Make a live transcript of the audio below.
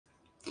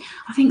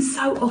I think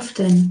so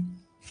often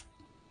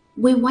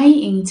we're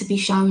waiting to be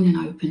shown an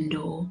open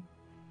door,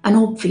 an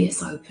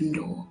obvious open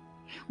door.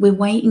 We're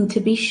waiting to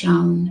be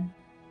shown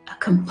a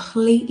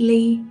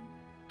completely,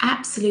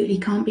 absolutely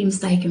can't be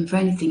mistaken for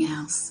anything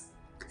else.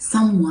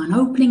 Someone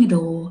opening a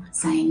door,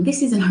 saying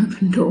this is an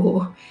open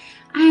door,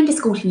 and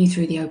escorting you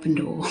through the open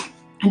door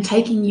and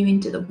taking you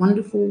into the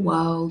wonderful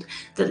world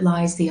that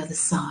lies the other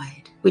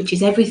side, which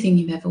is everything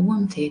you've ever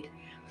wanted.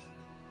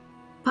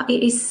 But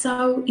it is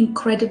so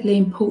incredibly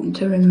important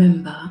to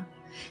remember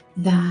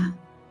that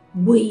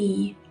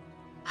we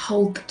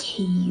hold the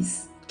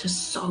keys to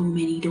so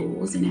many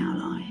doors in our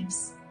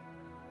lives,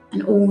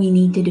 and all we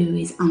need to do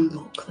is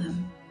unlock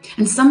them.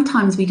 And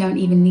sometimes we don't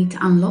even need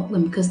to unlock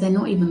them because they're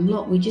not even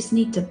locked. We just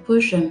need to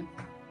push them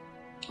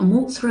and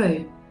walk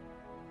through.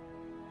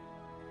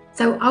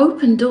 So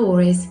open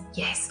door is,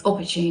 yes,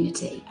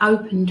 opportunity.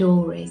 Open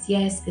door is,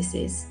 yes, this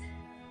is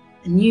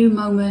a new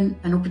moment,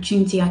 an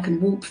opportunity I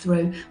can walk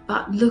through.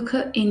 But look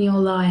at in your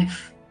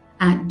life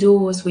at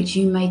doors which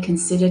you may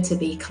consider to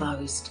be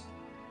closed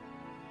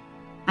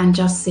and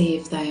just see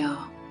if they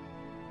are.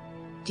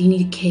 Do you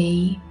need a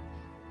key?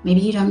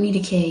 Maybe you don't need a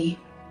key.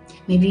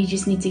 Maybe you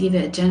just need to give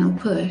it a gentle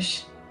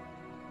push.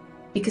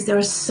 Because there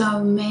are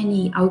so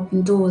many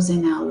open doors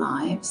in our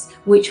lives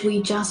which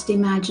we just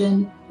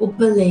imagine or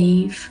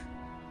believe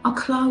are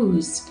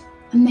closed,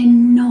 and they're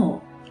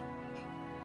not.